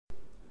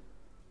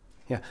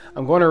Yeah,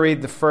 I'm going to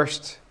read the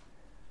first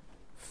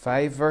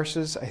 5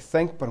 verses, I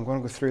think, but I'm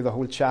going to go through the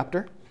whole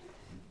chapter.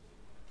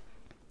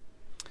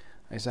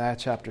 Isaiah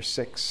chapter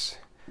 6.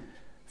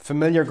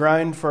 Familiar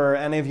ground for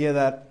any of you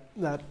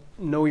that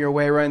know your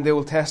way around the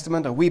Old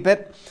Testament a wee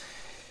bit.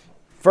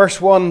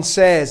 Verse 1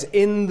 says,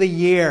 "In the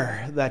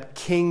year that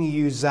King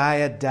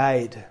Uzziah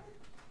died,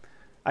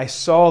 I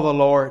saw the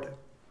Lord,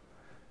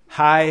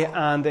 high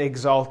and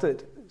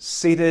exalted,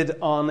 seated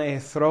on a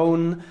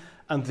throne,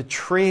 and the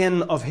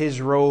train of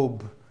his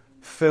robe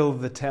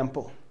filled the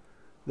temple.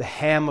 The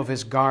hem of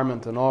his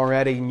garment," and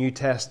already New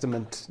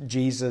Testament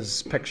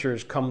Jesus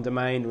pictures come to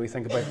mind. We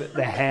think about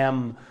the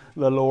hem,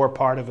 the lower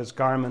part of his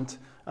garment,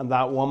 and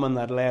that woman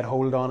that laid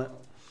hold on it.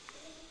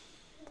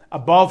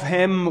 Above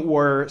him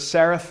were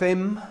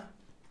seraphim,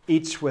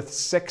 each with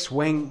 6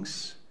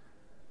 wings.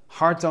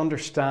 Hard to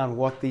understand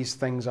what these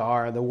things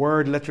are. The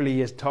word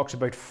literally talks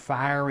about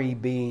fiery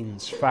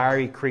beings,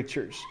 fiery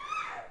creatures.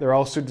 They're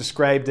also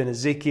described in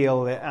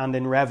Ezekiel and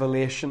in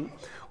Revelation.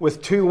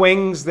 With 2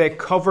 wings they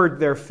covered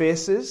their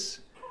faces.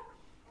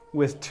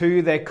 With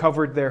 2 they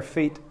covered their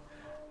feet.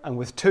 And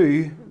with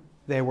 2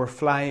 they were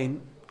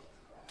flying.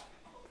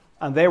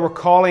 And they were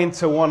calling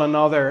to one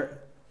another,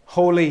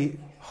 "Holy,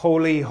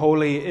 holy,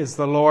 holy is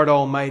the Lord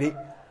Almighty.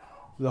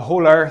 The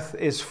whole earth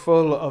is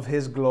full of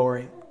His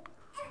glory."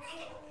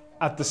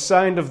 At the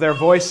sound of their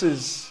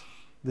voices,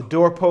 the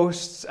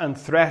doorposts and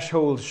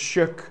thresholds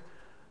shook,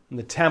 and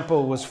the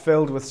temple was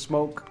filled with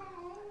smoke.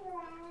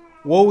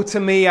 "Woe to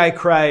me," I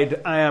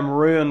cried, "I am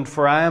ruined,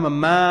 for I am a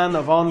man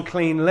of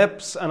unclean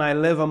lips, and I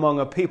live among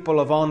a people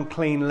of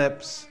unclean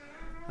lips,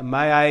 and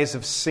my eyes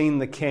have seen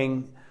the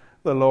King,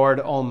 the Lord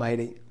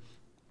Almighty."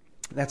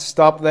 Let's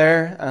stop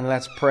there and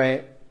let's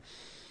pray.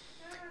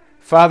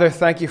 Father,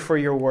 thank you for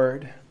your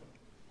word.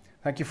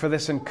 Thank you for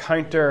this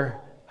encounter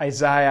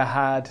Isaiah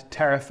had,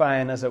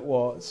 terrifying as it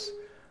was.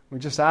 We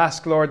just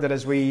ask, Lord, that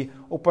as we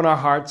open our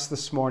hearts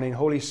this morning,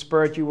 Holy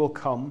Spirit, you will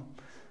come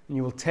and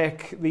you will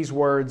take these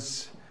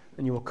words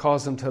and you will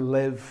cause them to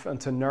live and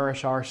to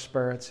nourish our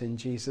spirits in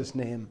Jesus'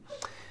 name.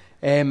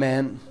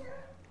 Amen.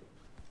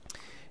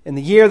 In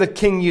the year that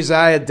King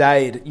Uzziah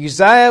died,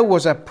 Uzziah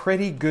was a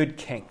pretty good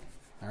king.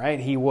 All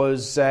right, he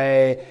was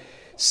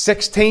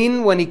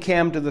 16 when he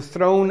came to the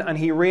throne, and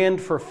he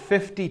reigned for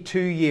 52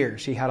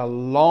 years. He had a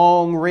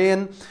long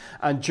reign,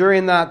 and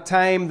during that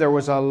time there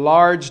was a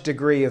large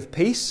degree of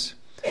peace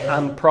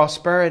and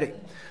prosperity,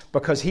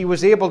 because he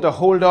was able to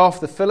hold off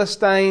the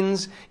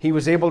Philistines, he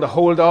was able to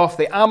hold off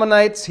the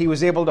Ammonites, he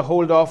was able to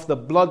hold off the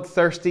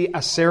bloodthirsty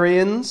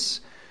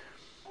Assyrians,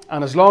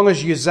 and as long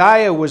as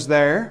Uzziah was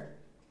there,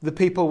 the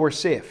people were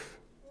safe.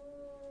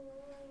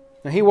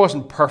 Now, he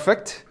wasn't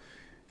perfect.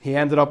 He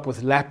ended up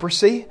with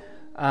leprosy,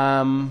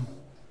 and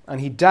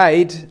he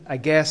died, I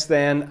guess,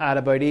 then at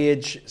about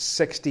age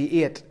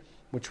 68,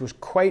 which was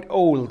quite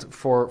old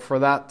for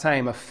that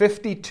time. A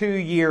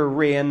 52-year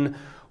reign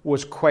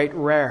was quite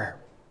rare.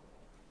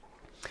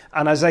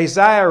 And as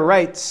Isaiah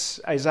writes,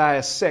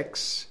 Isaiah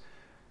 6,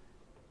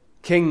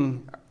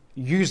 King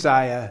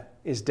Uzziah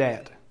is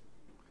dead.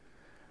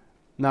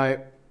 Now,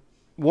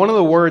 one of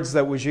the words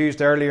that was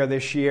used earlier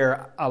this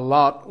year a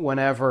lot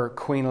whenever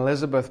Queen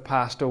Elizabeth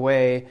passed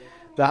away,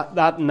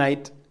 that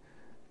night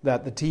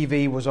that the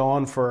TV was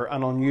on for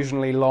an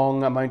unusually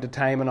long amount of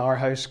time in our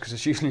house, because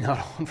it's usually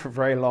not on for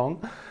very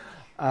long.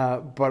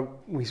 But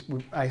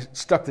I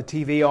stuck the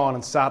TV on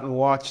and sat and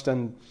watched,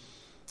 and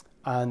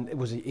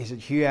is it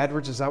Hugh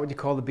Edwards? Is that what you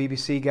call the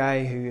BBC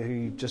guy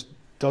who just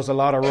does a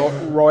lot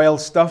of royal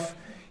stuff?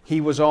 He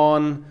was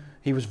on.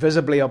 He was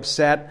visibly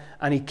upset,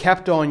 and he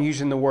kept on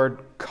using the word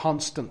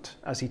constant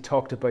as he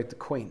talked about the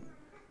Queen.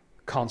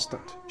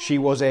 Constant. She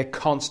was a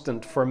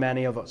constant for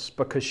many of us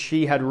because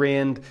she had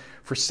reigned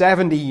for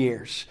 70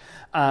 years,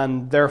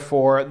 and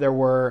therefore there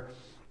were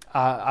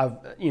a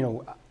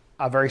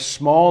very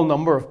small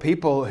number of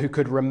people who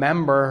could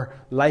remember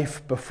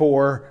life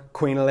before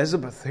Queen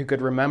Elizabeth, who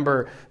could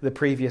remember the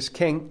previous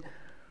king.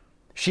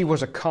 She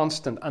was a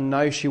constant, and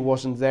now she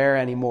wasn't there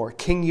anymore.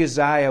 King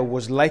Uzziah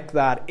was like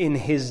that in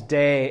his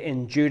day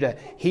in Judah.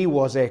 He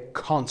was a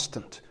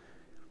constant.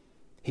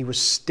 He was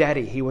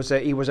steady. He was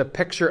a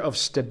picture of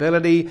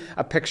stability,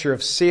 a picture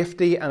of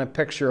safety, and a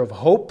picture of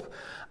hope.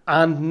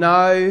 And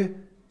now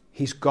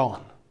he's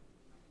gone.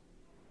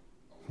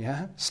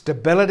 Yeah?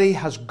 Stability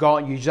has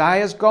gone.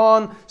 Uzziah's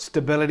gone.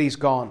 Stability's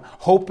gone.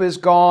 Hope is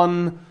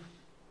gone.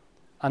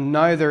 And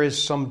now there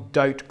is some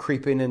doubt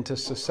creeping into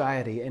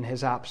society in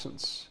his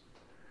absence.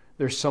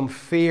 There's some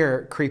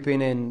fear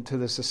creeping into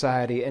the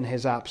society in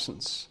his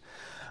absence.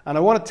 And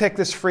I want to take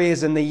this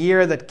phrase, "in the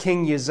year that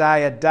King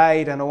Uzziah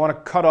died," and I want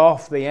to cut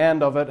off the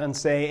end of it and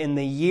say, "in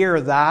the year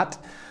that,"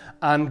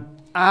 and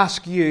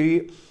ask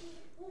you,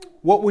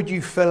 what would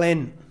you fill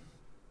in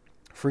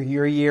for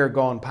your year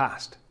gone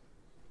past?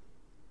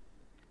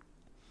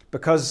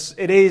 Because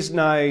it is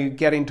now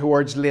getting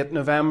towards late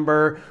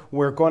November.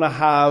 We're going to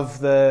have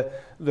the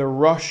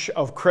rush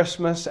of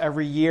Christmas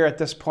every year at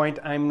this point.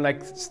 I'm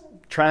like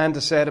trying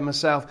to say to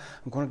myself,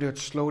 I'm going to do it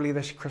slowly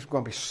this Christmas. I'm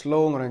going to be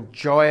slow. I'm going to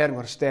enjoy it. I'm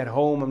going to stay at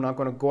home. I'm not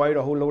going to go out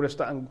a whole load of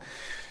stuff.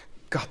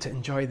 got to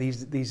enjoy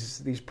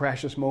these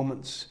precious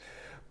moments.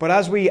 But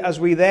as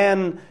we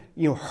then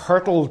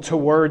hurtle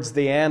towards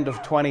the end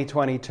of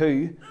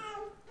 2022,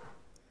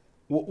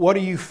 what do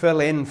you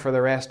fill in for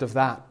the rest of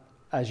that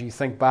as you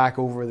think back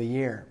over the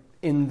year?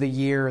 In the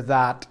year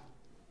that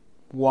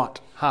what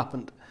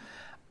happened?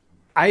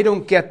 I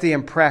don't get the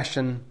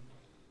impression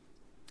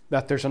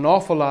that there's an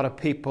awful lot of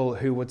people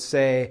who would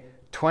say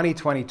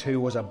 2022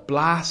 was a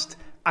blast.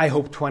 I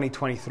hope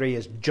 2023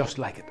 is just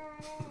like it.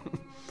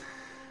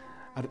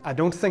 I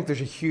don't think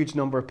there's a huge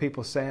number of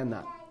people saying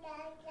that.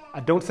 I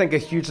don't think a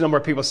huge number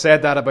of people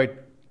said that about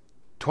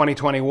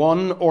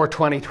 2021 or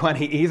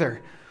 2020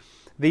 either.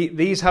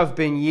 These have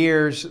been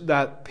years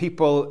that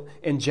people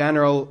in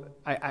general,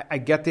 I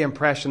get the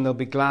impression they'll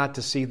be glad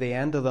to see the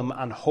end of them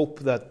and hope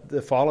that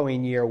the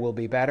following year will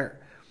be better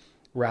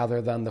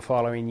rather than the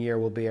following year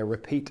will be a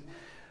repeat.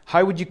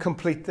 How would you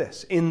complete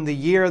this? In the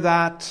year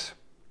that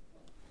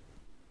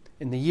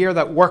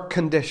work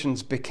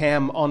conditions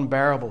became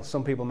unbearable,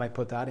 some people might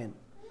put that in.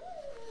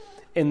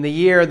 In the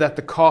year that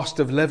the cost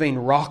of living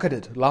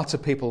rocketed, lots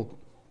of people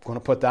are going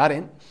to put that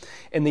in.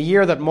 In the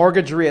year that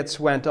mortgage rates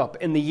went up,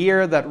 in the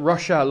year that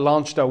Russia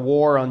launched a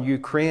war on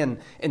Ukraine,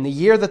 in the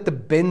year that the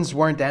bins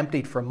weren't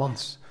emptied for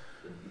months,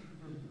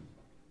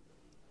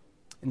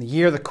 in the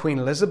year that Queen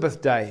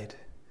Elizabeth died,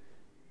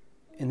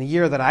 in the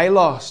year that I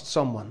lost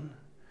someone,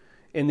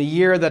 in the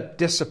year that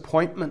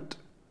disappointment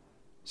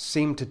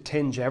seemed to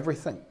tinge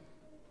everything,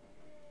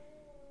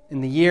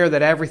 in the year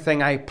that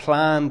everything I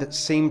planned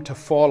seemed to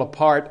fall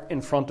apart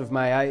in front of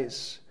my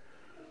eyes,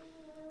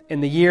 in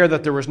the year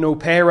that there was no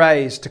pay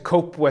rise to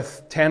cope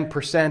with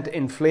 10%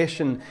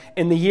 inflation,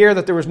 in the year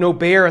that there was no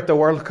beer at the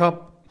World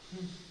Cup,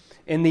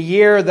 in the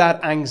year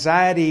that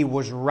anxiety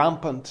was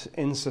rampant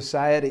in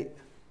society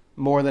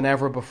more than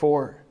ever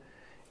before,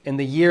 in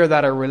the year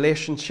that a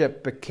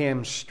relationship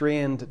became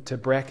strained to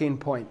breaking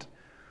point,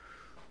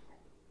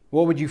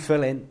 what would you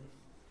fill in?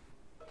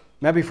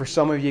 Maybe for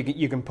some of you,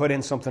 you can put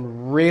in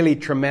something really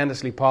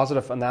tremendously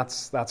positive, and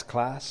that's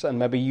class. And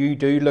maybe you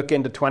do look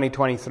into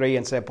 2023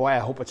 and say, boy, I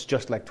hope it's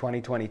just like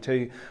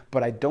 2022.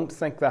 But I don't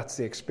think that's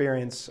the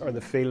experience or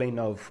the feeling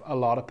of a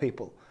lot of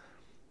people.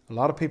 A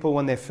lot of people,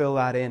 when they fill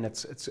that in,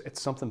 it's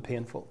something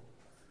painful.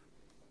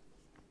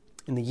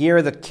 In the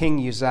year that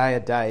King Uzziah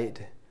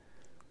died,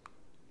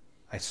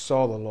 I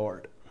saw the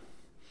Lord.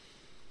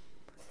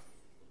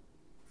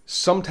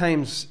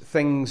 Sometimes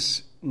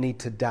things need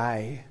to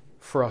die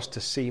for us to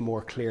see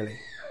more clearly.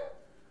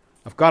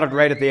 I've got it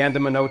right at the end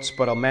of my notes,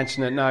 but I'll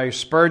mention it now.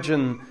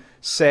 Spurgeon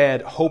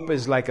said, hope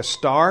is like a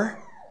star,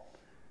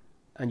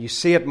 and you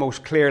see it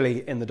most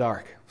clearly in the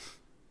dark.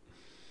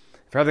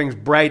 If everything's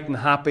bright and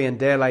happy in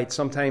daylight,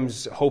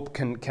 sometimes hope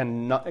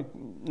can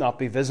not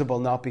be visible,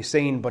 not be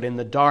seen, but in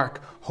the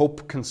dark,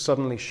 hope can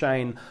suddenly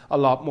shine a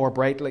lot more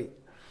brightly.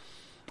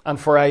 And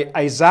for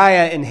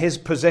Isaiah, in his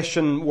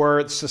position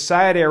where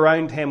society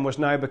around him was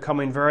now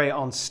becoming very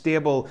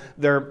unstable,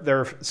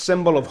 their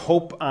symbol of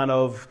hope and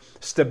of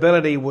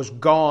stability was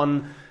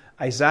gone.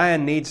 Isaiah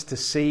needs to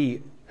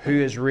see who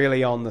is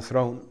really on the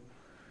throne.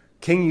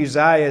 King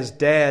Uzziah is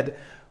dead.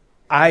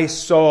 I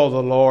saw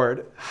the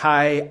Lord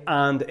high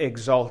and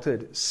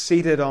exalted,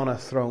 seated on a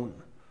throne.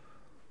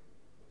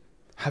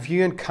 Have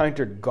you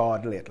encountered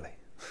God lately?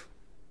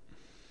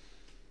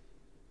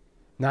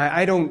 Now,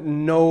 I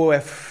don't know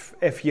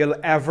if you'll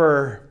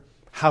ever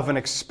have an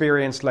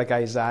experience like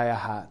Isaiah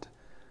had.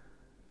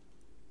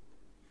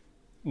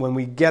 When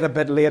we get a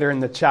bit later in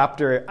the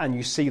chapter and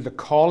you see the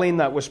calling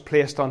that was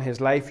placed on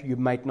his life, you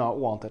might not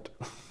want it.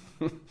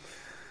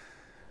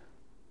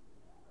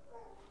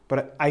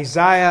 But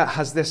Isaiah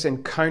has this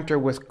encounter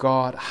with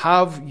God.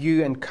 Have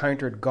you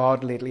encountered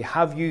God lately?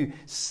 Have you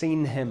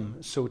seen him,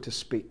 so to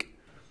speak?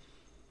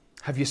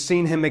 Have you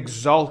seen him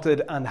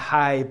exalted and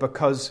high?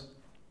 Because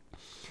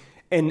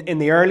in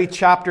the early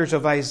chapters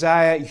of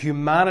Isaiah,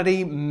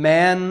 humanity,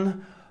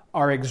 men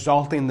are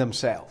exalting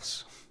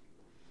themselves.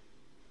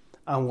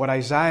 And what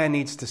Isaiah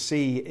needs to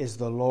see is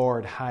the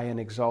Lord high and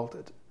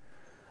exalted.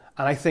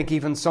 And I think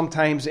even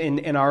sometimes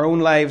in our own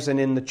lives and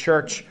in the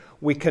church,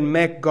 we can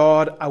make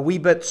God a wee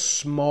bit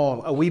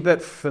small, a wee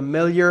bit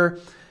familiar,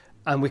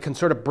 and we can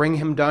sort of bring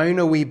him down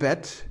a wee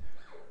bit.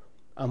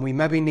 And we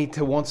maybe need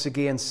to once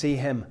again see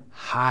him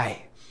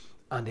high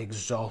and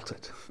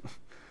exalted,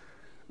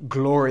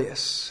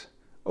 glorious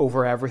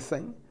over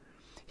everything.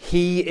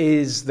 He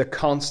is the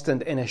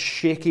constant in a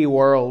shaky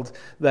world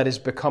that is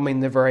becoming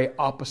the very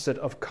opposite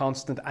of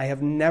constant. I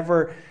have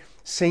never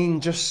seen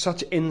just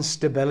such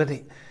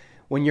instability.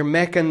 When you're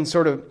making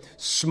sort of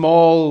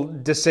small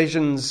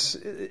decisions,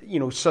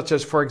 such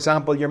as, for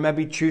example, you're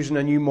maybe choosing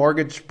a new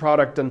mortgage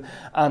product and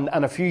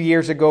a few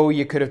years ago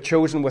you could have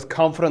chosen with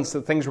confidence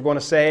that things were going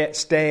to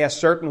stay a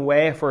certain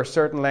way for a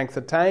certain length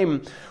of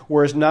time,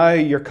 whereas now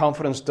your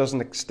confidence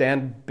doesn't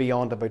extend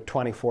beyond about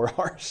 24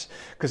 hours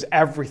because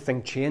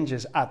everything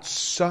changes at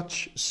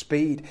such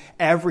speed.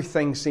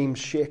 Everything seems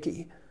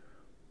shaky.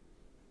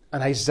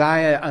 And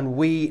Isaiah and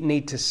we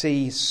need to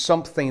see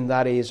something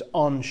that is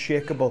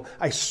unshakable.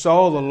 I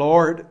saw the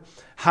Lord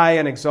high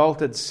and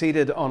exalted,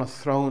 seated on a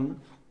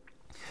throne.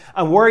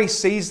 And where he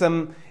sees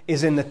them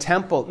is in the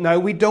temple. Now,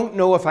 we don't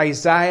know if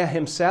Isaiah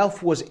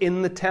himself was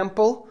in the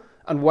temple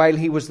and while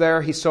he was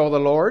there he saw the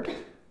Lord.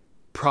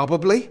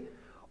 Probably.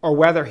 Or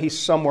whether he's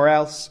somewhere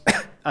else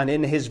and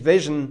in his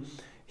vision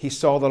he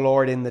saw the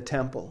Lord in the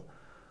temple.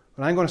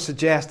 But I'm going to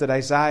suggest that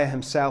Isaiah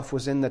himself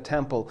was in the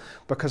temple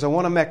because I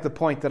want to make the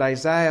point that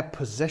Isaiah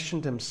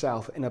positioned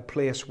himself in a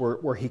place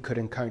where he could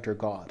encounter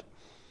God.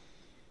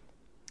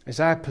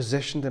 Isaiah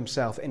positioned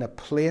himself in a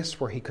place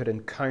where he could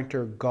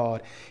encounter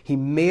God. He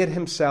made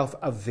himself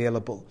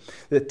available.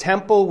 The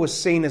temple was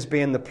seen as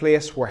being the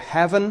place where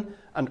heaven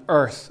and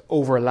earth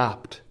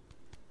overlapped.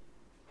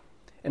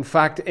 In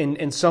fact,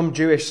 in some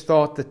Jewish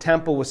thought, the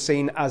temple was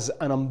seen as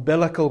an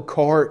umbilical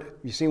cord.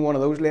 You've seen one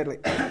of those lately?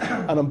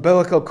 An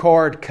umbilical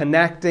cord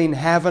connecting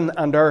heaven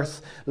and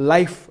earth,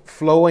 life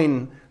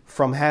flowing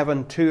from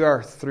heaven to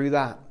earth through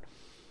that.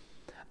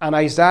 And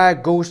Isaiah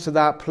goes to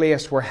that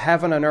place where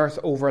heaven and earth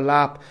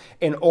overlap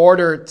in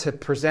order to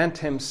present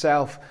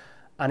himself,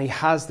 and he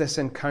has this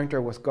encounter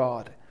with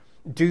God.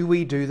 Do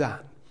we do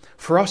that?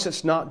 For us,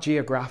 it's not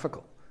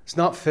geographical. It's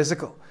not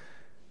physical.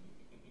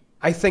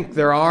 I think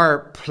there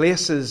are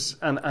places,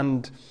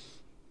 and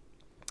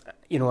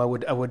you know,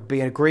 I would be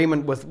in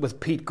agreement with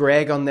Pete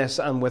Greig on this,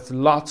 and with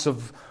lots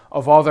of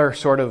other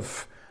sort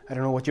of, I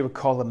don't know what you would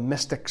call them,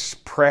 mystics,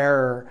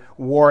 prayer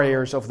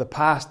warriors of the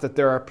past, that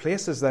there are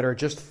places that are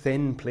just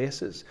thin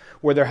places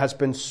where there has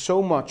been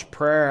so much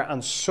prayer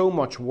and so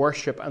much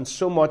worship and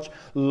so much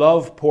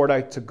love poured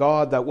out to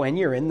God that when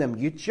you're in them,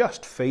 you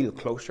just feel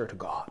closer to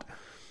God.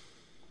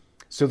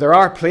 So there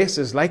are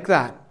places like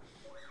that.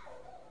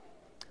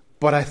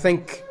 But I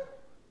think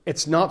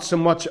it's not so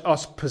much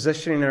us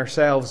positioning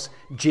ourselves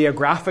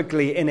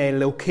geographically in a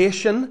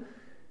location.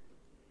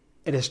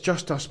 It is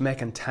just us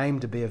making time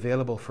to be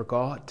available for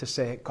God, to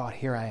say, God,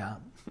 here I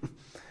am.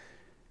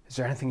 Is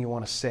there anything you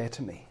want to say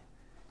to me?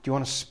 Do you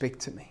want to speak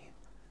to me?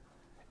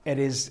 It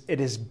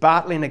is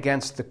battling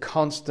against the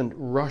constant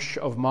rush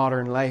of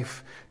modern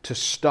life to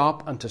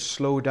stop and to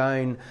slow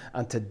down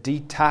and to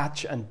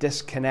detach and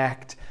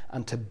disconnect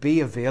and to be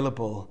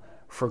available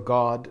for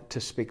God to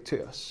speak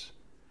to us.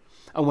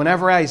 And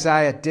whenever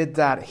Isaiah did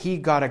that, he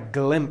got a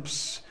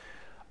glimpse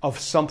of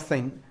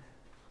something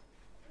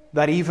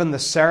that even the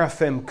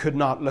seraphim could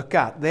not look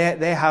at.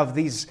 They have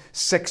these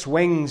 6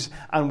 wings,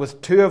 and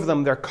with 2 of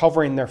them, they're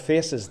covering their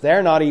faces.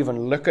 They're not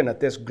even looking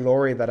at this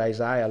glory that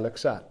Isaiah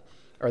looks at,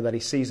 or that he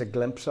sees a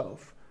glimpse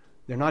of.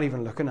 They're not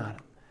even looking at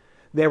him.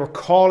 They were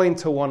calling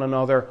to one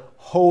another,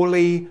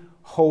 holy,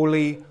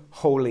 holy,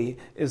 holy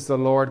is the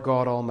Lord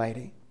God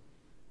Almighty.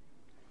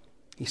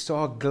 He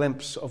saw a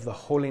glimpse of the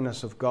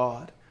holiness of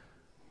God,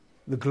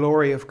 the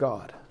glory of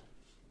God.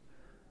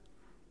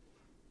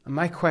 And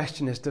my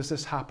question is, does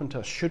this happen to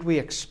us? Should we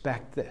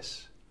expect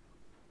this?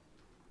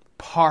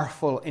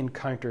 Powerful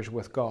encounters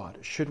with God.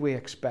 Should we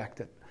expect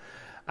it?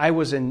 I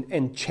was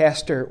in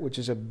Chester, which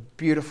is a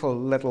beautiful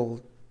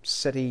little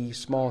city,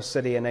 small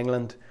city in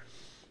England,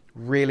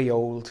 really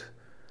old,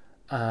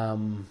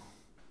 about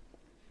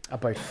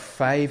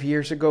 4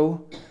 years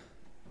ago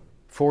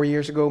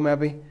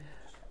maybe,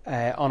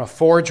 on a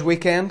Forge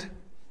weekend.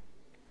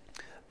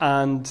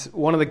 And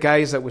one of the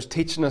guys that was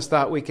teaching us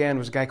that weekend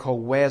was a guy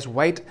called Wes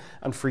White.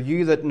 And for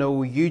you that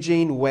know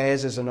Eugene,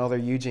 Wes is another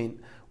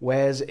Eugene.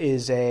 Wes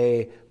is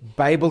a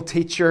Bible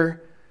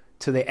teacher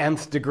to the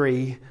nth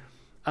degree.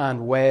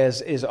 And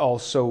Wes is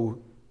also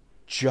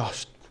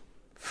just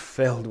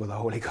filled with the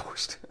Holy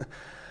Ghost.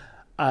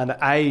 And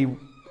I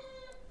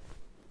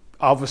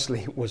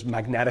obviously was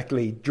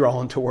magnetically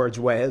drawn towards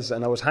Wes.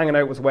 And I was hanging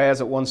out with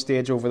Wes at one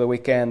stage over the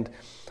weekend.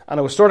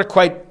 And I was sort of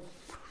quite...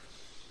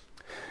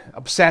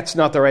 upset's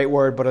not the right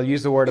word, but I'll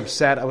use the word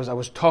upset. I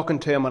was talking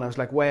to him and I was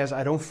like, Wes,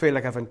 I don't feel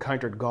like I've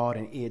encountered God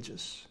in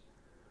ages.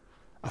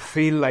 I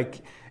feel like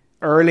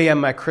early in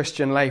my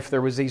Christian life there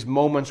was these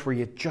moments where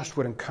you just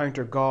would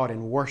encounter God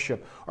in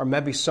worship, or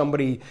maybe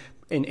somebody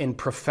in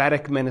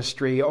prophetic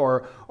ministry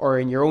or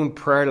in your own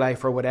prayer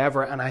life or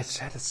whatever. And I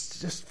said, it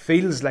just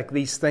feels like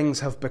these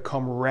things have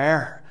become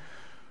rare.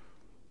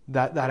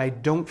 That I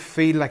don't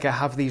feel like I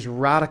have these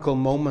radical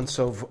moments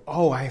of,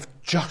 I've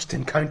just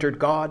encountered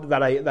God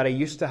that I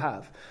used to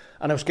have.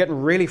 And I was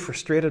getting really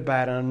frustrated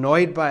by it and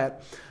annoyed by it.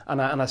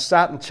 And I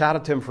sat and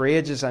chatted to him for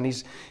ages. And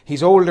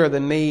he's older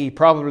than me.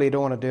 Probably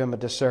don't want to do him a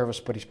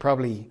disservice, but he's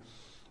probably,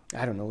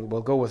 I don't know,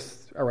 we'll go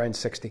with around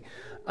 60.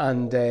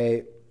 And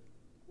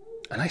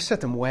I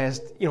said to him, Wes,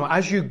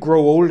 as you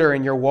grow older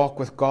in your walk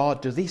with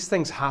God, do these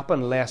things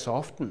happen less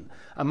often?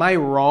 Am I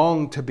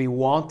wrong to be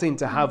wanting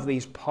to have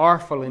these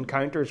powerful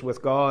encounters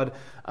with God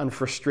and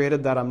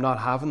frustrated that I'm not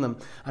having them?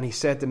 And he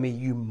said to me,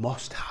 you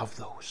must have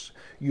those.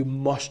 You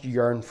must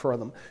yearn for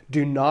them.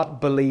 Do not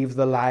believe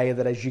the lie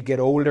that as you get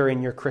older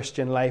in your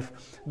Christian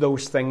life,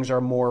 those things are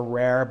more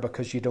rare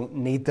because you don't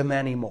need them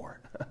anymore.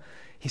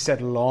 He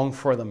said, long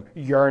for them,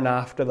 yearn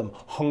after them,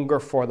 hunger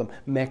for them,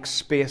 make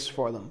space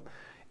for them.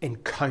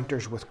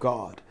 Encounters with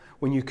God,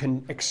 when you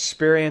can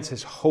experience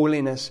His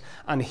holiness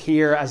and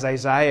hear, as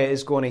Isaiah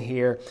is going to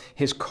hear,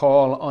 His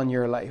call on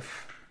your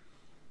life.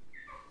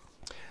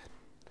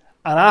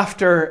 And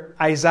after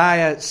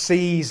Isaiah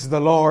sees the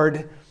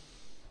Lord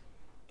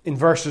in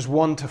verses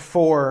 1 to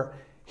 4,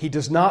 he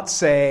does not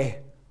say,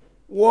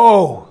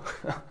 "Whoa,"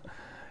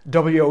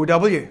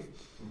 W-O-W.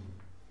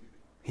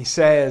 He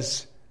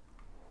says,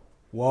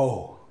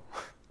 "Woe,"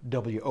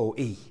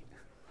 W-O-E.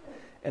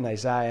 In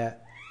Isaiah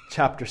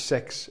chapter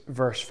 6,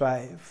 verse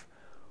 5.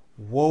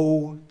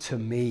 "Woe to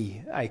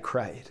me," I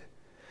cried.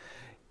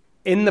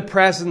 In the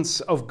presence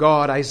of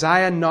God,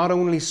 Isaiah not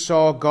only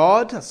saw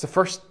God, that's the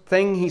first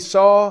thing he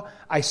saw,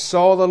 I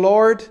saw the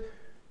Lord,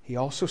 he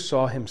also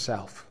saw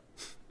himself.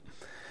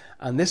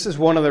 And this is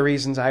one of the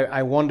reasons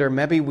I wonder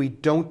maybe we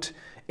don't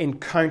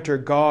encounter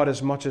God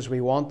as much as we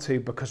want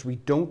to, because we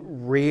don't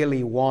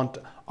really want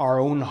our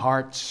own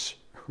hearts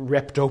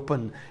ripped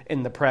open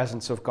in the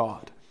presence of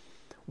God.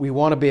 We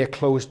want to be a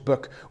closed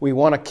book. We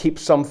want to keep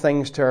some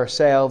things to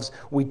ourselves.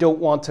 We don't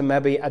want to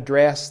maybe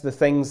address the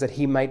things that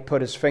he might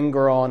put his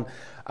finger on.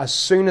 As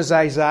soon as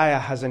Isaiah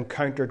has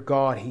encountered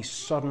God, he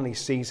suddenly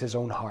sees his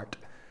own heart.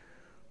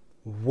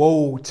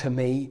 Woe to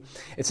me.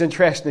 It's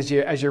interesting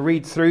as you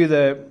read through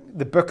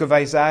the book of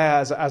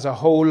Isaiah as a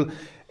whole.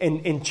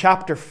 In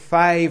chapter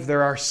 5,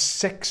 there are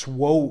 6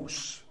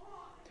 woes.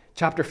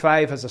 Chapter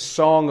 5 has a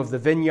song of the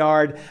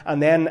vineyard,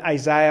 and then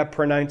Isaiah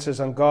pronounces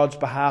on God's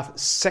behalf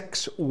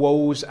 6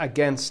 woes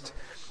against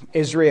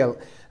Israel.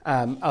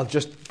 I'll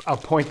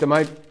point them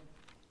out.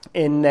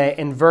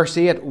 In verse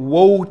 8,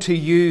 "Woe to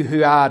you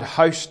who add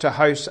house to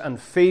house and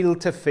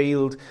field to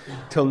field,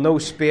 till no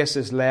space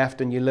is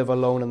left and you live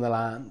alone in the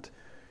land."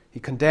 He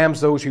condemns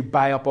those who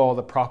buy up all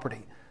the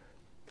property.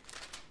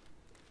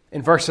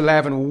 In verse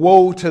 11,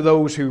 "Woe to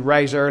those who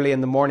rise early in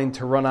the morning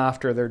to run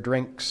after their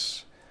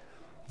drinks."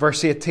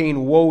 Verse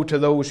 18, "Woe to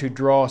those who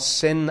draw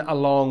sin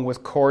along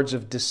with cords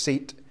of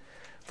deceit."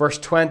 Verse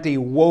 20,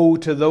 "Woe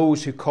to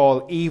those who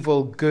call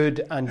evil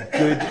good and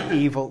good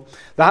evil."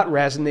 That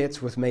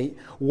resonates with me.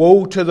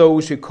 Woe to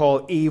those who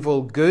call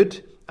evil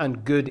good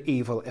and good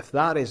evil. If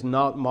that is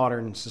not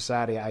modern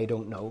society, I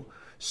don't know.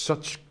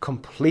 Such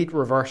complete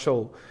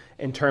reversal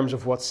in terms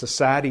of what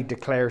society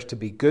declares to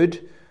be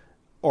good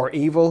or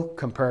evil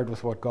compared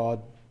with what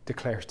God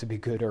declares to be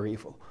good or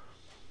evil.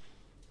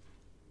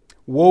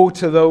 Woe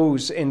to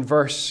those in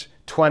verse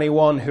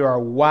 21 who are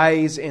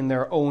wise in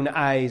their own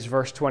eyes.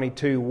 Verse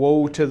 22,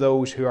 "Woe to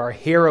those who are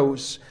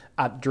heroes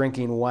at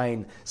drinking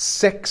wine."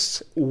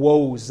 6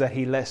 woes that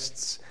he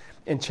lists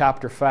in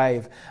chapter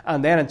 5.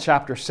 And then in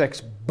chapter 6,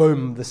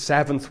 boom, the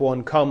 7th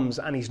one comes,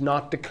 and he's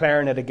not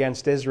declaring it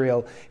against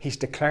Israel. He's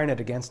declaring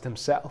it against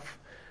himself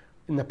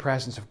in the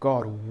presence of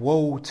God.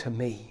 Woe to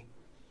me.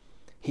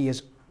 He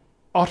is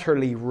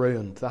utterly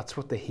ruined. That's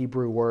what the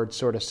Hebrew word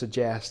sort of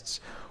suggests.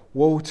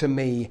 Woe to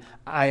me,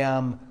 I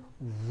am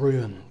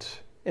ruined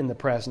in the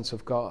presence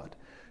of God.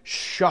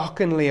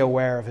 Shockingly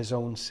aware of his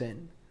own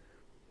sin.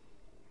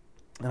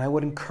 And I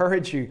would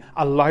encourage you,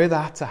 allow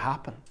that to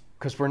happen.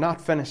 Because we're not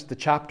finished the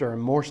chapter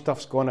and more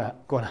stuff's going to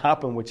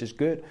happen, which is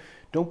good.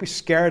 Don't be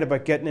scared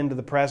about getting into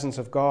the presence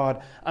of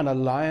God and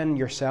allowing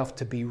yourself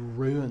to be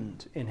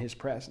ruined in his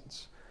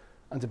presence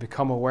and to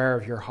become aware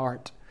of your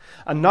heart.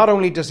 And not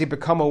only does he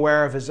become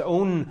aware of his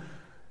own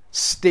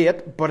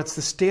state, but it's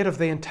the state of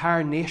the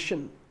entire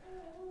nation.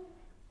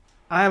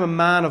 I am a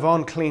man of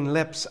unclean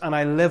lips, and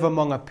I live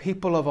among a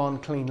people of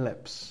unclean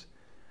lips.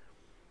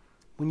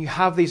 When you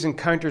have these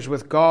encounters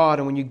with God,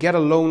 and when you get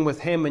alone with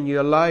him and you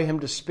allow him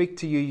to speak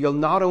to you, you'll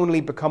not only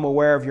become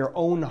aware of your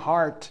own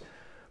heart,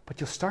 but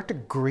you'll start to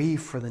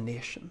grieve for the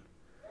nation.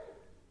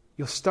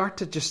 You'll start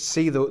to just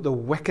see the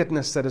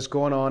wickedness that is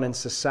going on in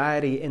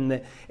society, in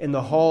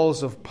the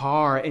halls of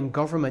power, in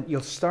government. You'll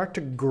start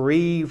to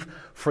grieve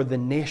for the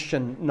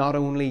nation, not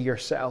only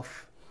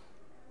yourself.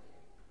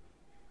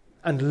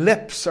 And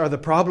lips are the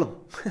problem.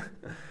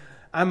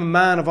 I'm a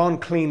man of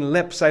unclean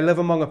lips. I live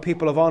among a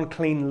people of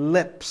unclean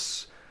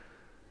lips.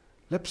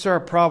 Lips are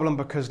a problem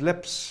because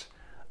lips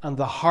and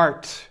the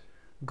heart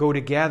go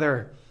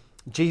together.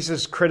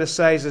 Jesus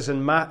criticizes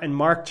in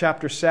Mark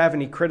chapter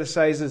 7, he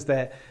criticizes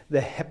the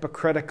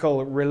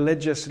hypocritical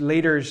religious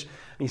leaders.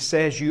 He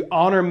says, "You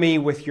honor me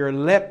with your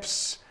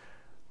lips.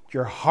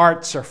 Your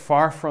hearts are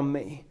far from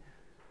me."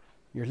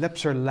 Your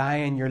lips are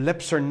lying. Your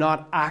lips are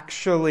not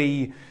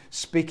actually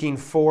speaking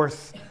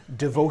forth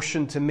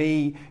devotion to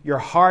me. Your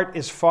heart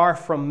is far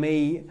from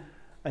me,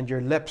 and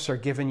your lips are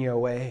giving you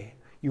away.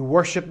 You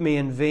worship me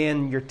in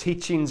vain. Your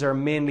teachings are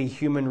mainly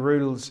human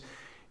rules.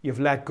 You've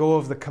let go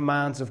of the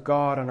commands of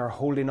God and are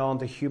holding on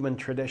to human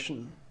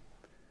tradition.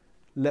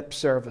 Lip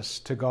service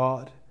to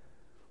God.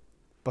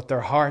 But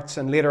their hearts,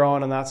 and later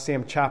on in that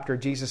same chapter,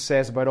 Jesus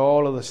says about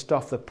all of the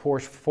stuff that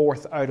pours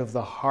forth out of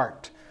the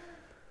heart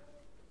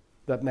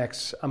that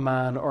makes a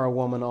man or a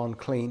woman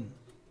unclean.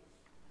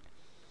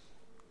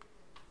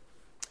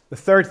 The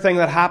third thing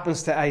that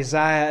happens to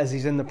Isaiah as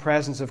he's in the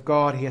presence of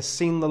God, he has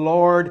seen the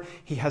Lord,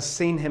 he has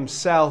seen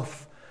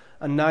himself,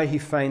 and now he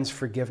finds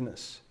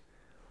forgiveness.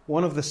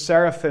 One of the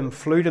seraphim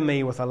flew to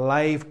me with a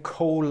live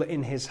coal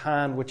in his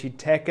hand, which he'd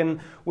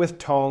taken with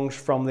tongs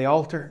from the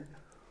altar.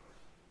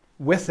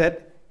 With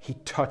it, he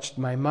touched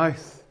my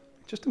mouth.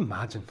 Just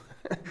imagine.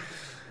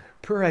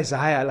 Poor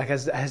Isaiah, like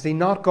has he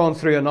not gone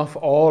through enough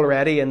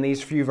already in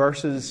these few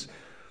verses?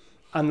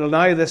 And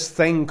now this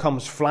thing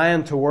comes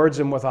flying towards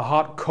him with a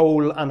hot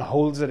coal and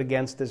holds it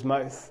against his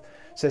mouth.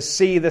 It says,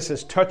 see, this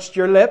has touched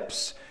your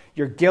lips,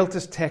 your guilt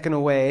is taken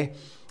away,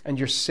 and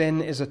your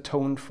sin is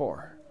atoned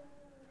for.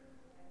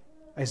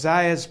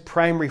 Isaiah's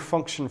primary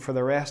function for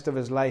the rest of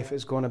his life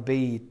is going to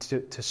be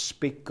to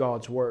speak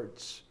God's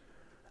words.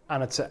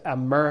 And it's a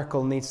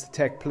miracle needs to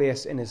take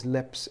place in his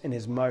lips, in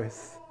his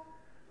mouth.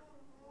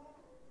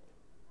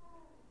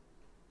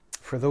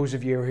 For those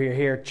of you who are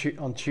here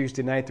on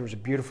Tuesday night, there was a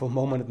beautiful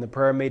moment in the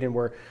prayer meeting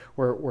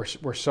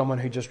where someone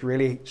who just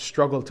really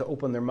struggled to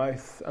open their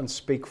mouth and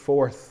speak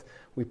forth.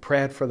 We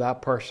prayed for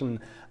that person,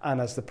 and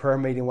as the prayer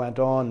meeting went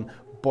on,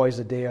 boys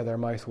a day, their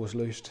mouth was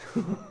loosed.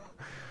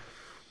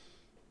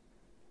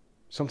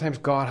 Sometimes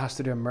God has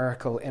to do a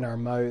miracle in our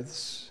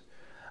mouths.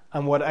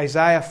 And what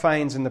Isaiah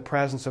finds in the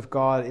presence of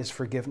God is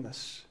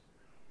forgiveness.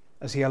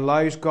 As he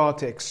allows God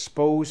to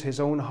expose his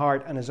own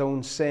heart and his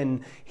own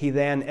sin, he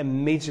then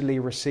immediately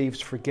receives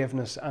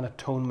forgiveness and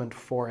atonement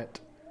for it.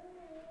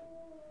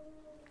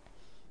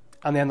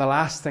 And then the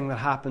last thing that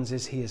happens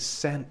is he is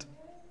sent.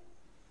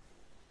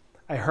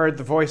 I heard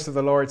the voice of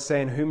the Lord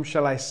saying, whom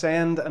shall I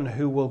send and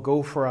who will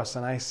go for us?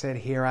 And I said,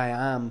 here I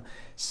am,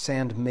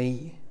 send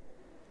me.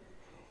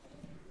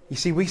 You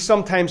see, we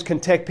sometimes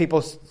can take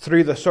people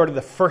through the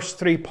first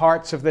three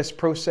parts of this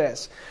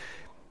process.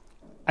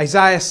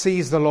 Isaiah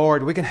sees the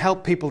Lord. We can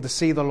help people to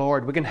see the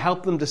Lord. We can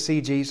help them to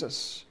see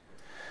Jesus.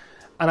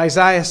 And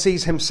Isaiah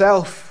sees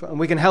himself, and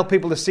we can help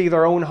people to see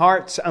their own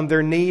hearts and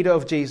their need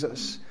of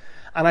Jesus.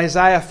 And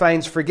Isaiah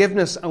finds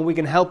forgiveness, and we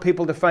can help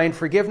people to find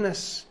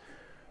forgiveness.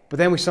 But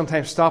then we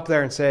sometimes stop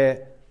there and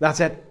say,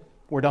 that's it,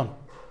 we're done.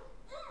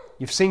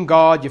 You've seen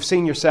God, you've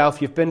seen yourself,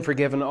 you've been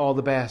forgiven, all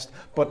the best.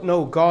 But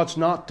no, God's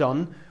not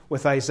done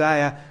with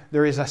Isaiah.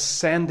 There is a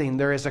sending,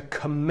 there is a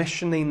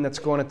commissioning that's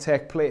going to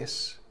take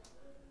place.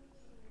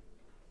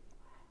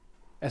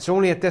 It's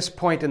only at this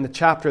point in the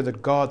chapter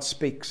that God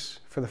speaks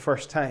for the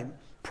first time.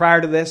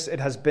 Prior to this, it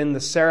has been the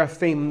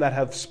seraphim that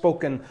have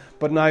spoken,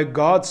 but now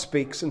God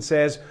speaks and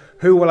says,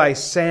 who will I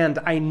send?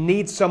 I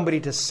need somebody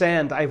to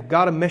send. I've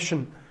got a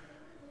mission.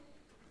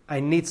 I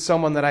need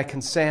someone that I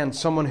can send,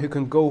 someone who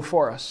can go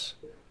for us.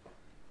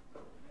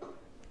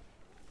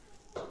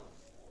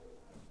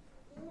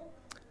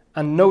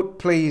 And note,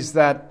 please,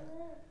 that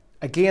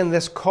again,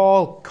 this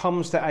call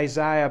comes to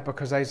Isaiah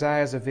because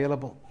Isaiah is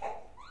available.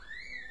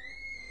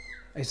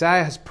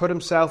 Isaiah has put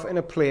himself in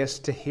a place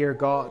to hear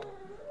God,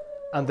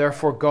 and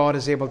therefore God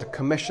is able to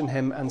commission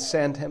him and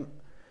send him.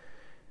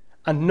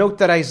 And note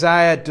that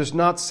Isaiah does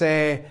not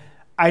say,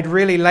 I'd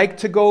really like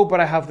to go, but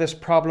I have this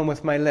problem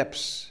with my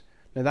lips.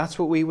 Now that's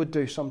what we would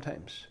do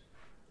sometimes.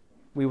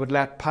 We would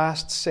let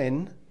past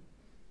sin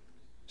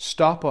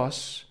stop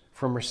us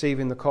from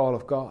receiving the call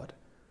of God.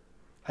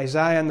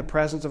 Isaiah, in the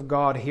presence of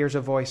God, hears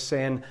a voice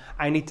saying,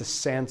 I need to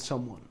send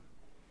someone.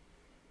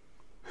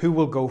 Who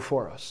will go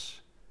for us?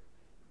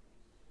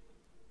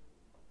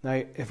 Now,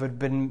 if it had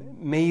been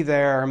me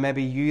there, or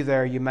maybe you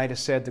there, you might have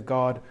said to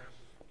God,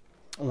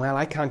 well,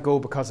 I can't go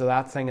because of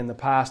that thing in the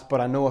past,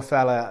 but I know a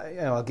fella,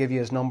 I'll give you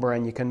his number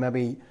and you can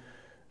maybe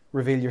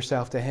reveal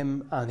yourself to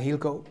him and he'll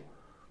go.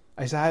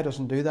 Isaiah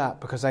doesn't do that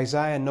because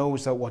Isaiah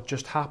knows that what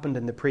just happened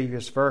in the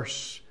previous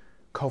verse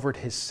covered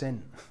his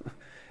sin.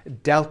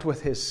 Dealt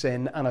with his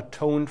sin and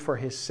atoned for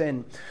his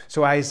sin.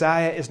 So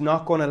Isaiah is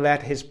not going to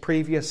let his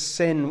previous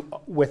sin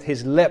with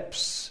his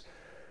lips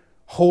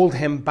hold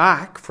him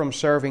back from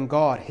serving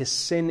God. His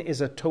sin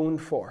is atoned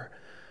for.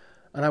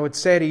 And I would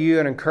say to you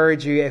and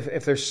encourage you,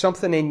 if there's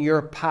something in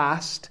your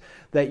past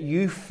that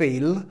you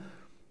feel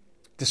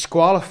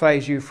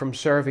disqualifies you from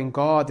serving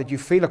God, that you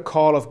feel a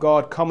call of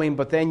God coming,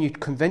 but then you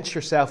convince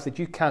yourself that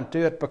you can't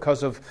do it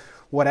because of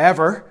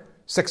whatever,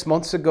 6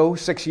 months ago,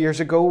 6 years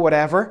ago,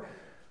 whatever,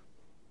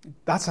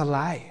 that's a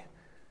lie.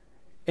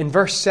 In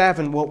verse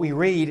 7, what we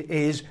read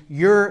is,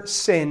 your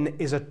sin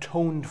is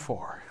atoned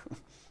for.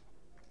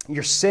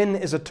 Your sin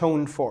is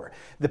atoned for.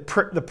 The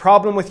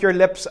problem with your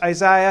lips,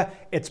 Isaiah,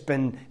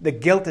 the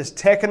guilt is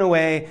taken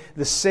away,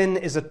 the sin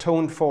is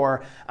atoned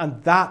for,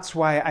 and that's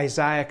why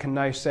Isaiah can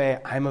now say,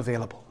 I'm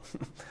available.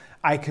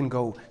 I can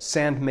go,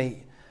 send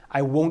me.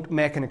 I won't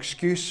make an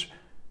excuse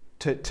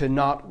to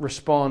not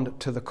respond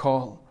to the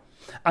call.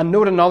 And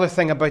note another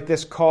thing about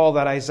this call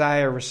that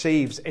Isaiah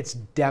receives. It's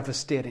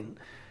devastating.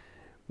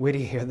 Wait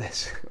till you hear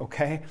this,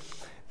 okay?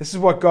 This is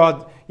what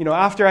God,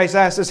 after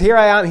Isaiah says, here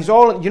I am. He's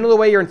all, the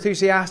way you're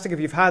enthusiastic if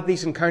you've had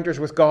these encounters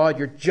with God,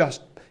 you're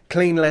just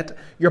clean lit,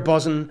 you're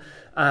buzzing.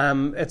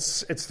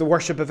 It's the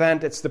worship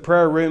event, it's the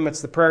prayer room,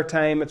 it's the prayer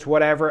time, it's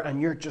whatever,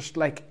 and you're just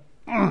like,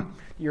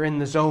 you're in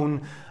the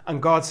zone.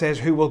 And God says,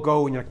 who will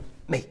go? And you're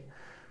like, me.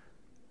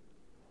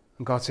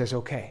 And God says,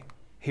 okay,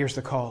 here's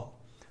the call.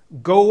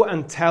 Go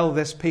and tell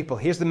this people.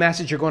 Here's the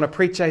message you're going to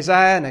preach,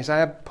 Isaiah. And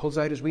Isaiah pulls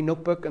out his wee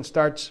notebook and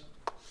starts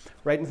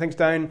writing things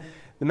down.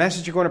 The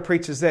message you're going to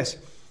preach is this: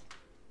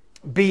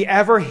 be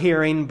ever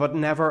hearing but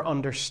never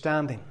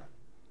understanding,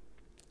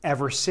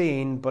 ever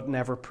seeing but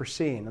never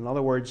perceiving. In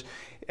other words,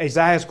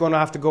 Isaiah's going to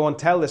have to go and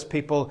tell this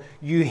people,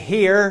 you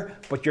hear,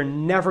 but you're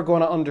never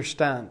going to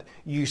understand.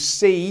 You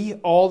see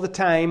all the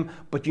time,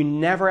 but you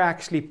never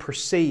actually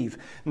perceive.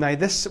 Now,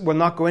 this, we'll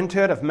not go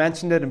into it. I've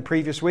mentioned it in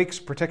previous weeks,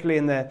 particularly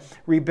in the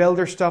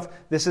rebuilder stuff.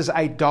 This is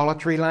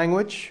idolatry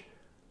language.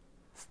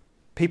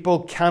 People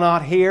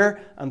cannot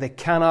hear and they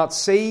cannot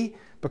see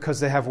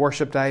because they have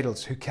worshipped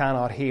idols who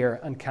cannot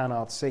hear and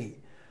cannot see.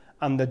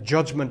 And the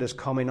judgment is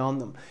coming on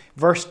them.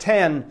 Verse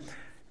 10,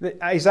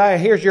 Isaiah,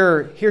 here's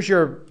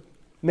your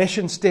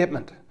mission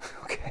statement.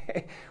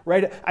 Okay,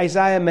 right?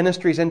 Isaiah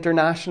Ministries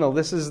International.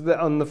 This is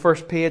on the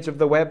first page of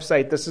the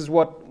website. This is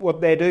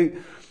what they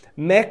do.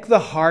 Make the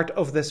heart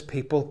of this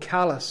people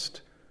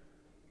calloused.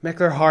 Make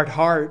their heart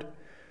hard.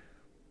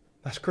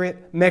 That's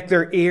great. Make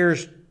their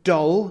ears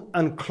dull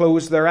and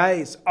close their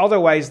eyes.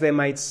 Otherwise they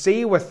might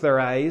see with their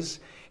eyes,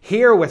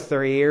 hear with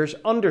their ears,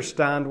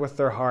 understand with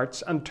their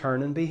hearts, and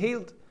turn and be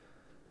healed.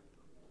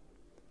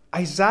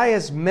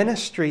 Isaiah's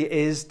ministry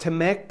is to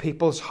make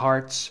people's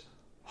hearts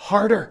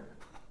harder.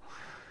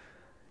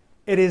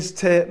 It is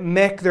to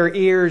make their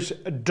ears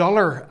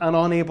duller and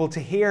unable to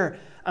hear,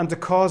 and to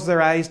cause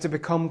their eyes to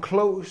become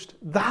closed.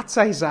 That's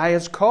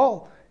Isaiah's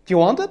call. Do you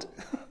want it?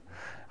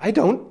 I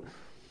don't.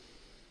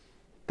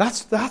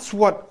 That's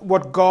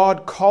what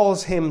God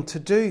calls him to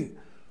do.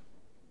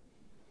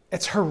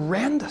 It's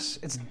horrendous.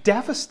 It's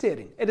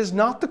devastating. It is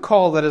not the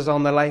call that is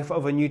on the life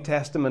of a New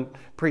Testament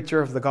preacher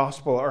of the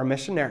gospel or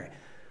missionary.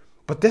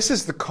 But this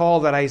is the call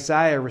that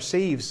Isaiah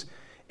receives.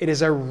 It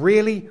is a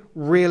really,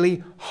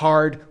 really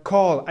hard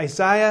call.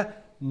 Isaiah,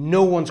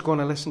 no one's going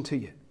to listen to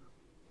you.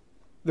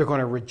 They're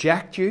going to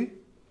reject you.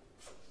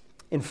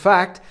 In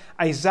fact,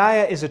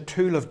 Isaiah is a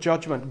tool of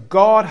judgment.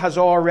 God has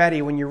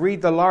already, when you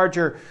read the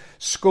larger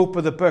scope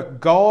of the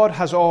book, God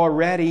has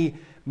already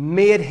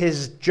made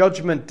his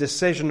judgment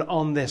decision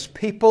on this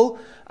people,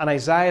 and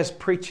Isaiah's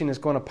preaching is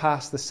going to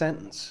pass the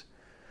sentence.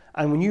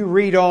 And when you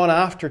read on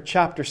after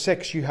chapter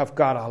 6, you have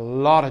got a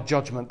lot of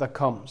judgment that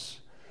comes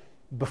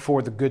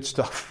before the good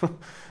stuff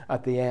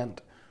at the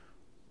end.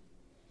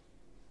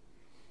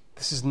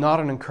 This is not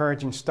an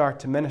encouraging start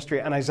to ministry,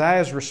 and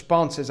Isaiah's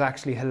response is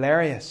actually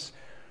hilarious.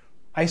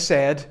 I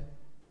said,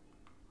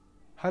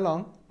 how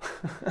long?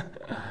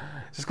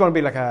 Is this going to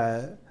be like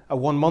a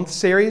 1 month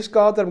series,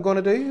 God, that I'm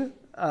going to do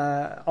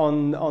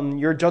on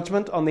your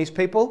judgment on these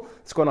people?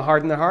 It's going to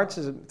harden their hearts.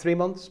 Is it 3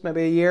 months,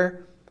 maybe a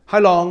year? How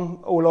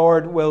long, O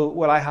Lord,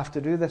 will I have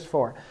to do this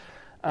for?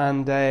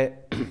 And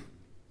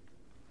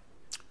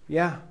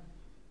yeah,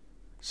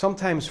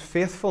 sometimes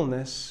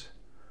faithfulness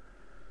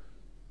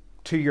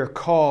to your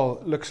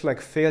call looks like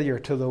failure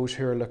to those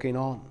who are looking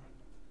on.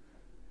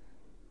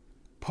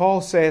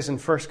 Paul says in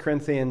 1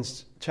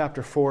 Corinthians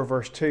chapter 4,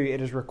 verse 2,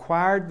 it is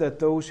required that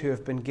those who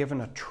have been given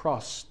a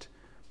trust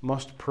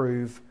must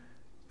prove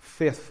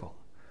faithful.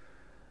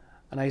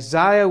 And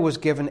Isaiah was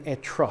given a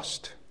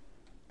trust.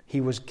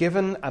 He was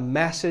given a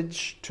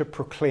message to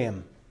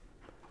proclaim.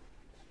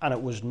 And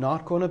it was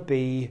not going to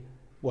be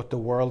what the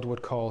world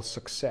would call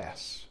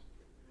success.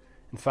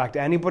 In fact,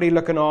 anybody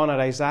looking on at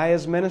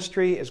Isaiah's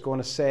ministry is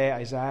going to say,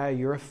 Isaiah,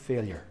 you're a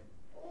failure.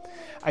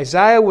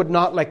 Isaiah would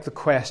not like the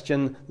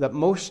question that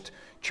most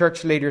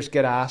church leaders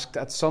get asked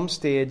at some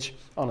stage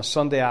on a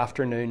Sunday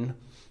afternoon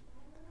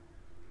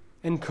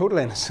in total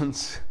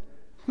innocence.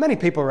 Many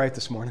people were out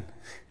this morning.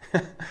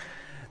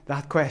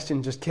 That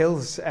question just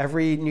kills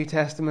every New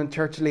Testament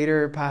church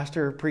leader,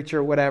 pastor,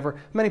 preacher, whatever.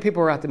 Many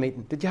people were at the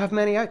meeting. Did you have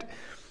many out?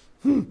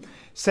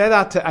 Say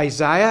that to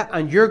Isaiah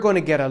and you're going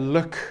to get a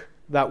look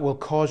that will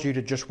cause you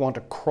to just want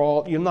to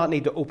crawl. You'll not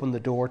need to open the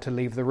door to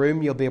leave the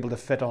room. You'll be able to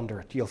fit under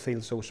it. You'll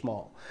feel so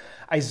small.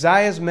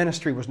 Isaiah's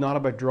ministry was not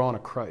about drawing a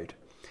crowd.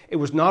 It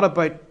was not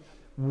about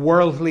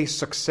worldly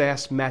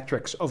success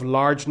metrics of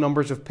large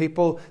numbers of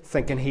people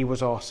thinking he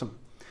was awesome.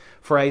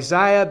 For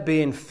Isaiah,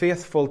 being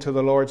faithful to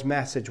the Lord's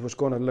message was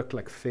going to look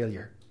like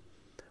failure.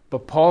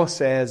 But Paul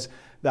says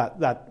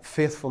that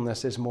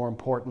faithfulness is more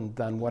important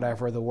than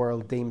whatever the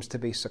world deems to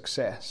be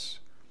success.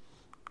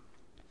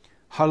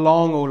 How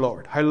long, O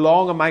Lord? How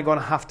long am I going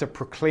to have to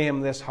proclaim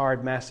this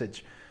hard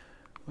message?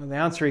 Well, the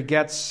answer he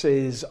gets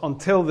is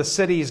until the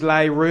cities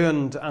lie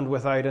ruined and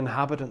without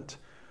inhabitant,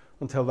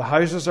 until the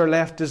houses are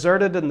left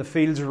deserted and the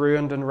fields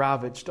ruined and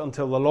ravaged,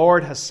 until the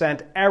Lord has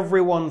sent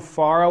everyone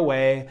far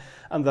away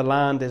and the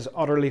land is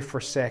utterly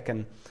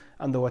forsaken,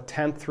 and though a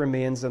tenth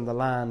remains in the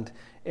land,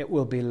 it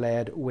will be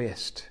laid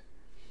waste.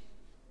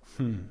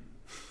 It's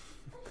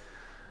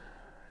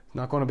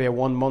not going to be a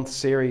 1 month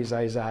series,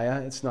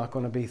 Isaiah. It's not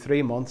going to be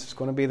 3 months. It's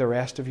going to be the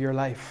rest of your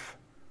life.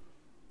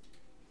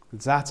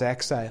 That's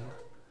exile.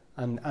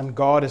 And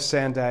God is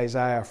saying to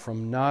Isaiah,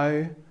 from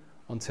now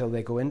until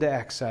they go into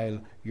exile,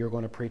 you're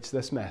going to preach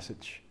this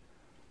message.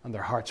 And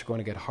their hearts are going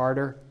to get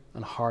harder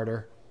and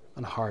harder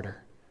and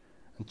harder.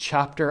 And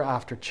chapter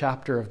after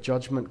chapter of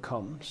judgment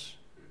comes.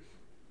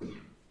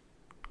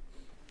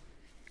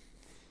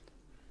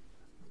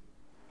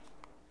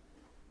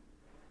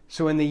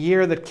 So in the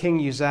year that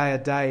King Uzziah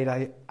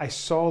died, I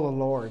saw the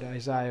Lord,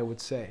 Isaiah would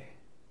say.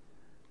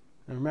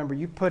 And remember,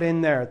 you put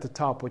in there at the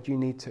top what you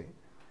need to.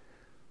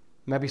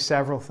 maybe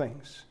several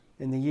things.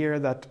 In the year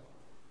that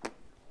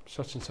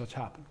such and such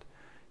happened.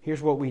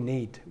 Here's what we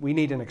need. We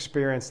need an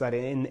experience that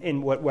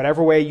in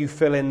whatever way you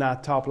fill in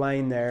that top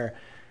line there,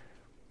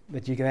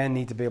 that you then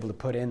need to be able to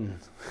put in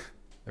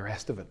the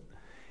rest of it.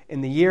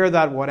 In the year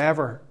that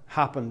whatever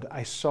happened,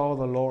 I saw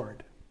the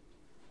Lord.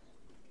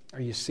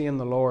 Are you seeing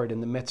the Lord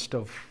in the midst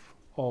of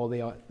all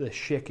the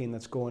shaking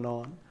that's going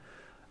on?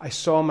 I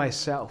saw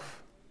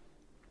myself.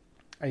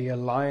 Are you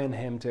allowing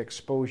Him to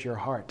expose your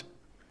heart?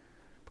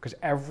 Because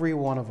every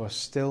one of us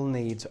still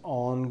needs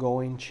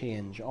ongoing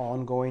change,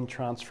 ongoing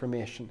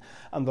transformation.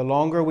 And the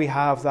longer we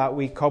have that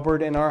wee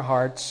cupboard in our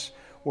hearts,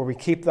 where we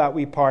keep that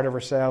wee part of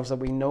ourselves that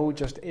we know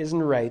just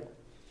isn't right,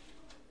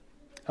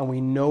 and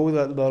we know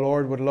that the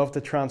Lord would love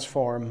to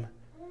transform,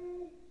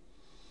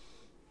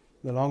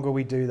 the longer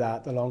we do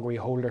that, the longer we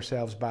hold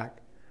ourselves back.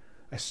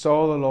 I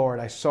saw the Lord,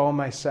 I saw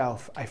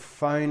myself, I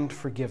found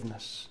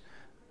forgiveness.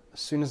 As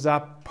soon as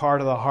that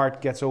part of the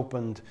heart gets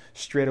opened,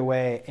 straight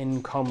away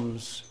in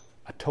comes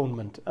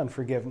atonement and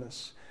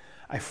forgiveness.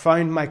 I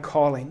found my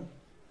calling.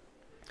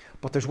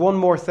 But there's one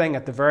more thing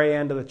at the very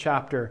end of the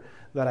chapter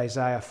that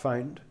Isaiah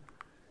found.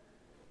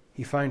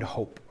 He found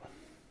hope.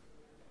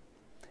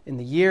 In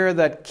the year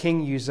that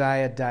King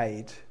Uzziah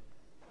died,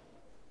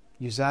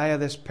 Uzziah,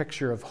 this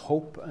picture of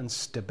hope and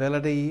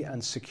stability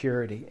and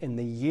security. In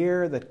the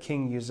year that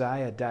King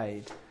Uzziah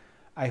died,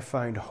 I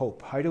found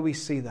hope. How do we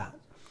see that?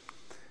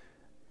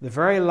 The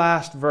very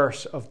last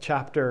verse of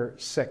chapter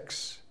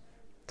 6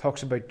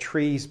 talks about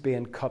trees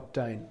being cut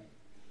down.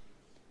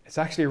 It's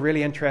actually a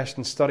really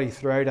interesting study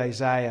throughout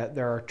Isaiah.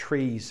 There are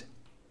trees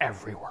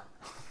everywhere.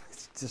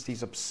 It's just,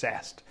 he's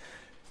obsessed.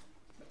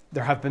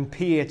 There have been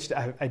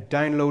I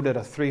downloaded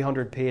a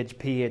 300-page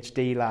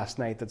PhD last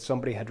night that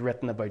somebody had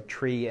written about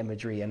tree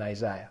imagery in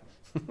Isaiah.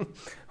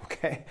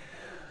 Okay.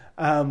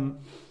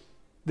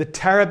 The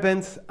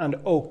terebinth and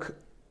oak,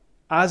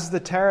 as the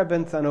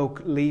terebinth and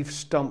oak leave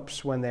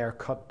stumps when they are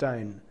cut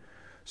down,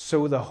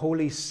 so the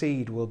holy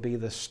seed will be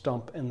the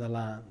stump in the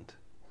land.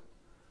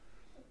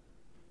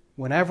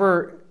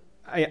 Whenever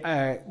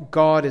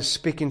God is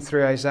speaking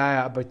through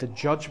Isaiah about the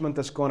judgment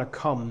that's going to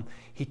come,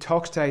 he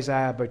talks to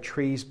Isaiah about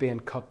trees being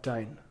cut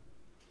down.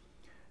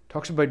 He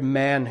talks about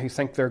men who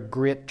think they're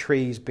great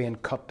trees being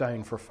cut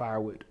down for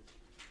firewood.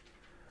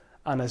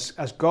 And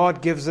as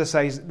God gives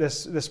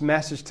this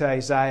message to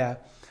Isaiah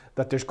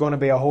that there's going to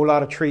be a whole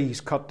lot of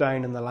trees cut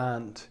down in the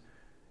land,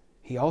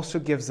 he also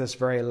gives this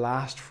very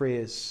last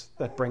phrase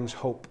that brings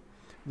hope.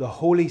 The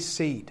holy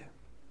seed.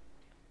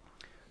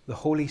 The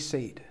holy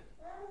seed.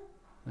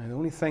 Now, the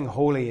only thing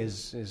holy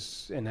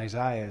is in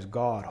Isaiah is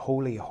God.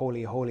 Holy,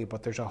 holy, holy.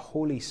 But there's a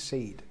holy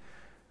seed,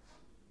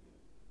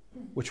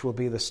 which will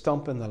be the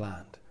stump in the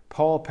land.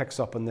 Paul picks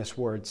up on this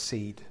word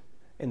seed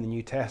in the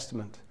New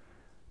Testament,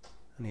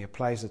 and he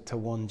applies it to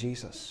one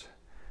Jesus.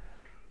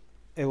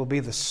 It will be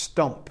the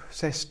stump.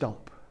 Say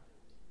stump.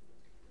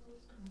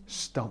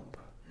 Stump.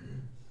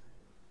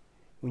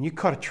 When you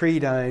cut a tree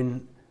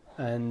down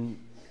and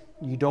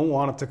you don't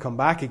want it to come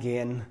back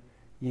again,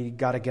 you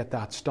got to get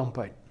that stump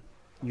out.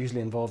 It usually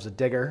involves a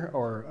digger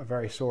or a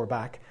very sore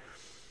back.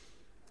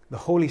 The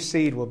holy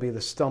seed will be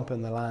the stump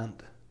in the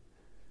land.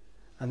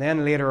 And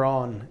then later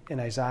on in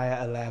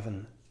Isaiah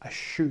 11, a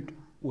shoot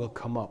will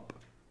come up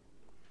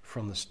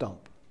from the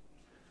stump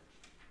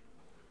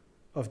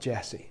of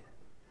Jesse.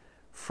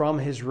 From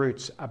his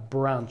roots, a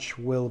branch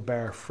will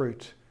bear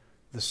fruit.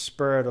 The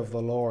Spirit of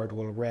the Lord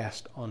will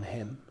rest on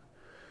him.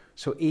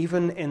 So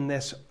even in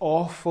this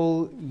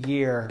awful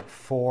year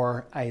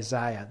for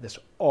Isaiah, this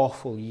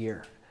awful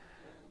year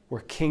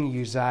where King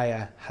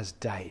Uzziah has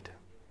died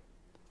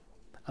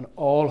and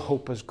all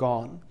hope is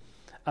gone,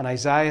 and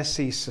Isaiah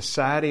sees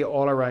society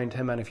all around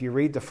him, and if you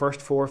read the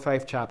first 4 or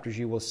 5 chapters,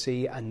 you will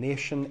see a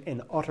nation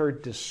in utter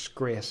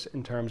disgrace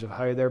in terms of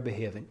how they're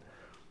behaving,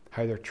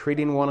 how they're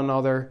treating one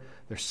another,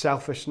 their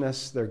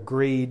selfishness, their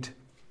greed,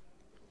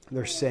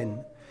 their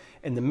sin.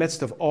 In the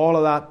midst of all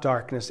of that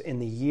darkness, in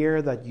the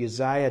year that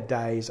Uzziah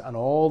dies and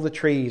all the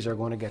trees are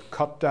going to get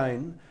cut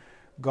down,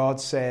 God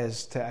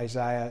says to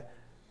Isaiah,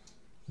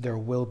 there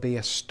will be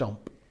a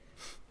stump.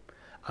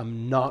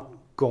 I'm not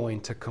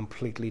going to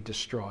completely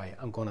destroy.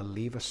 I'm going to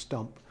leave a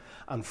stump.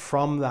 And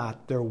from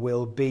that, there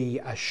will be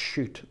a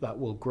shoot that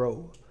will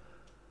grow.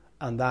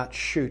 And that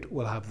shoot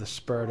will have the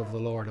Spirit of the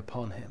Lord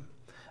upon him.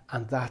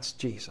 And that's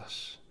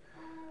Jesus.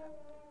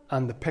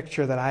 And the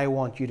picture that I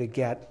want you to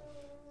get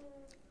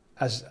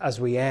as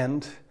we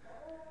end,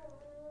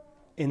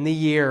 in the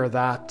year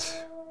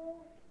that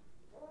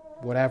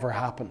whatever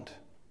happened,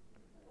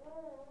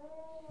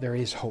 there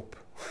is hope.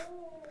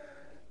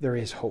 There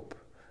is hope.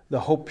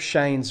 The hope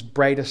shines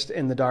brightest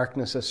in the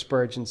darkness, as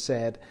Spurgeon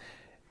said,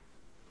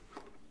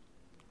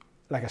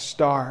 like a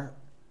star.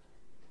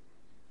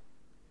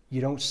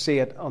 You don't see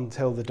it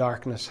until the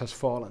darkness has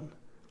fallen.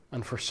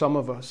 And for some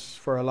of us,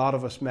 for a lot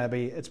of us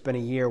maybe, it's been a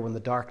year when the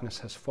darkness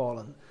has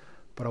fallen.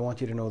 But I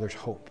want you to know there's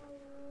hope.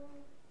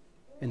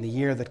 In the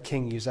year that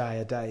King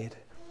Uzziah died,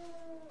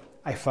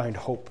 I found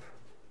hope.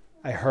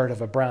 I heard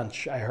of a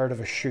branch. I heard of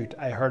a shoot.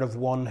 I heard of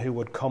one who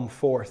would come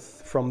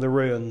forth from the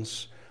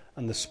ruins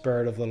and the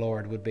Spirit of the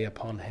Lord would be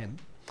upon him.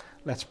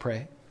 Let's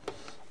pray.